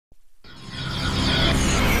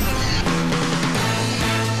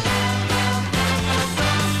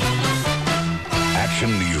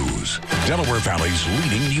Delaware Valley's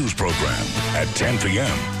leading news program at 10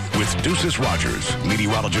 p.m. with Deuces Rogers,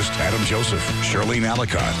 meteorologist Adam Joseph, Shirlene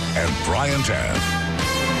Allicott, and Brian Tabb.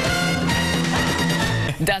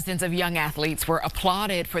 Dozens of young athletes were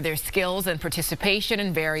applauded for their skills and participation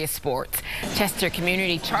in various sports. Chester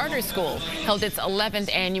Community Charter School held its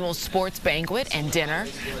 11th annual sports banquet and dinner.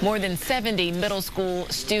 More than 70 middle school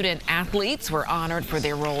student athletes were honored for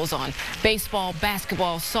their roles on baseball,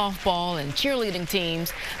 basketball, softball, and cheerleading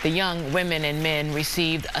teams. The young women and men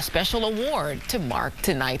received a special award to mark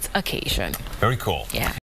tonight's occasion. Very cool. Yeah.